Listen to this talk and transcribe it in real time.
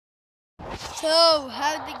So,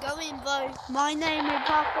 how's it going, boys? My name is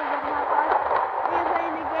Parker with my wife. We're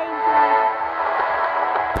playing a game called...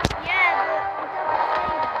 Yeah, but it doesn't say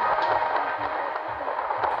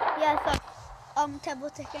that. Yeah, so, tell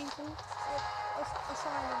what's the game called?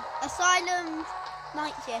 Asylem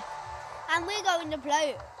night shift. And we're going to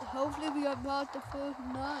play it. Hopefully we get past the first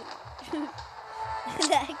night.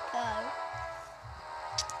 Let's go.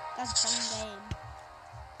 That's a fun game.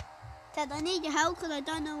 Ted, I need your help because I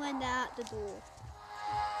don't know when they're at the door.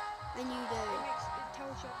 And you do. It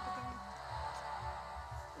tells you at the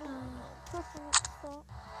beginning.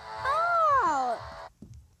 Oh!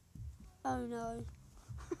 Oh no.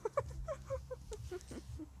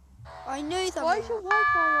 I knew something. Why is your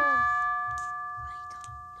Wi-Fi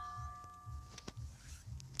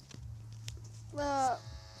on?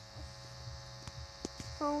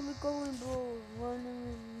 Oh, the golden ball running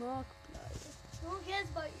in Markiplier. No one cares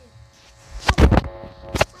about you.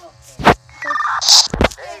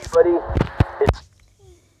 Hey, buddy.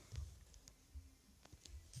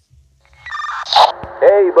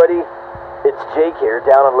 Hey, buddy. It's Jake here,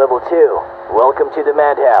 down on level 2. Welcome to the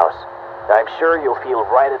madhouse. I'm sure you'll feel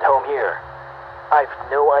right at home here. I've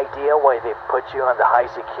no idea why they put you on the high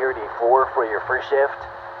security floor for your first shift,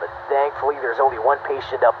 but thankfully there's only one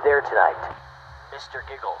patient up there tonight. Mr.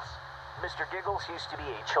 Giggles. Mr. Giggles used to be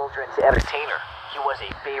a children's entertainer. He was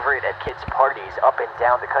a favorite at kids' parties up and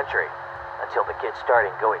down the country. Until the kids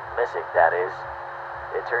started going missing, that is.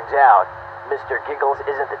 It turns out, Mr. Giggles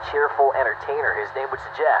isn't the cheerful entertainer his name would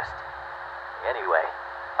suggest. Anyway,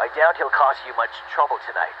 I doubt he'll cause you much trouble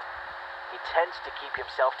tonight. He tends to keep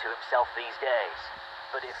himself to himself these days.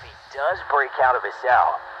 But if he does break out of his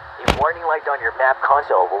cell, a warning light on your map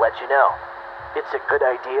console will let you know. It's a good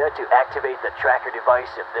idea to activate the tracker device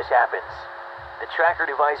if this happens. The tracker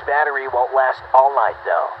device battery won't last all night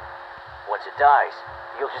though. Once it dies,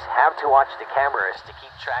 you'll just have to watch the cameras to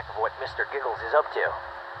keep track of what Mr. Giggles is up to.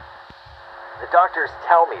 The doctors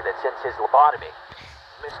tell me that since his lobotomy,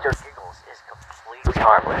 Mr. Giggles is completely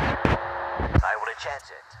harmless. I wouldn't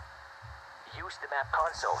chance it. Use the map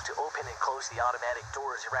console to open and close the automatic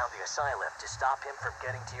doors around the asylum to stop him from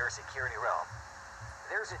getting to your security room.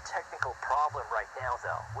 There's a technical problem right now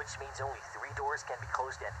though, which means only 3 doors can be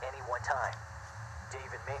closed at any one time.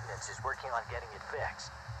 David Maintenance is working on getting it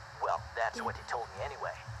fixed. Well, that's what he told me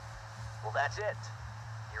anyway. Well, that's it.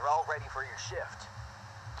 You're all ready for your shift.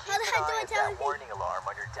 Keep an eye on that warning alarm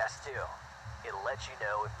on your desk too. It'll let you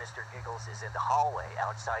know if Mr. Giggles is in the hallway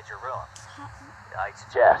outside your room. I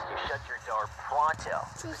suggest you shut your door pronto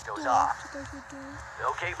if it goes off.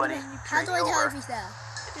 Okay, buddy. How do I tell if he's there?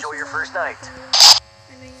 Enjoy your first night.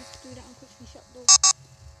 And then you have to do that and quickly shut the door.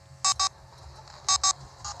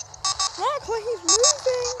 Look, why he's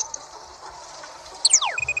moving!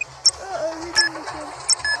 Uh-oh, he's in the sun.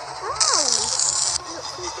 Ow! Look,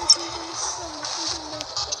 he's in the sun.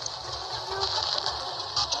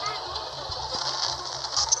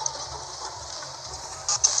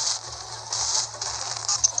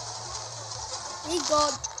 He's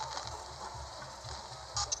gone.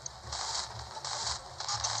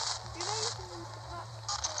 You know you can use the map.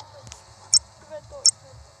 The red dot is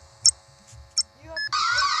red. You have to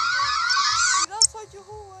open the... He's outside your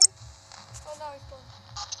hallway. Oh, now he's gone.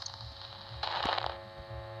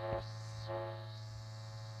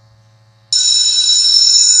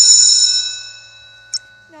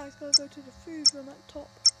 Now he's got to go to the food room at the top.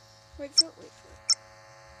 Wait for it, wait for it.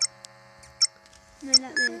 No,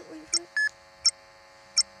 not Wait for me. it, wait for it.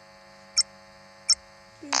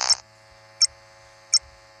 Food.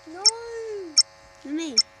 No! Let me.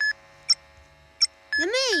 Let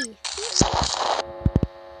me. No,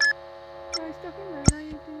 he's stuck in there. Now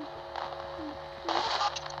you do...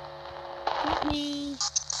 Let me.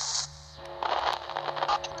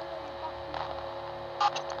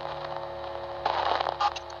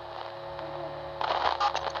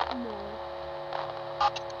 No.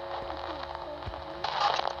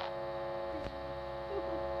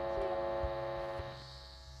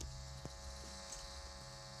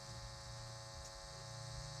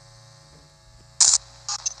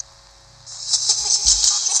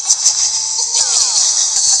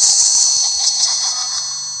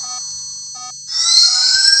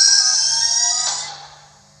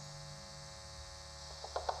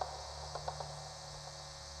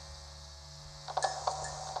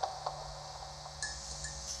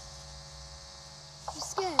 You're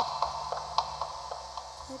scared?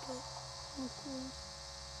 Okay.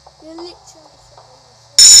 You're literally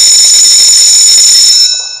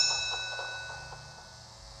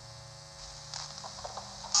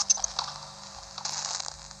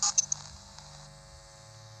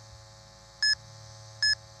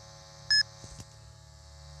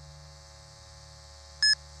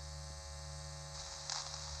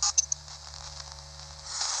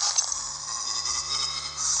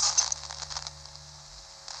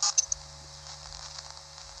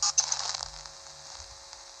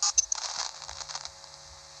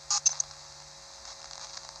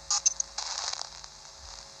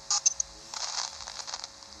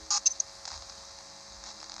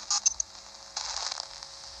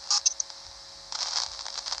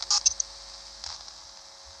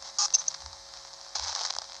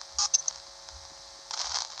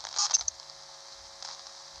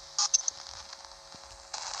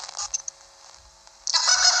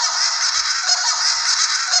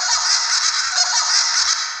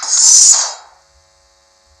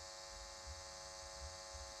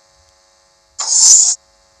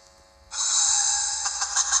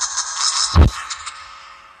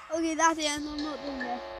Okay, that's the end. I'm not doing this.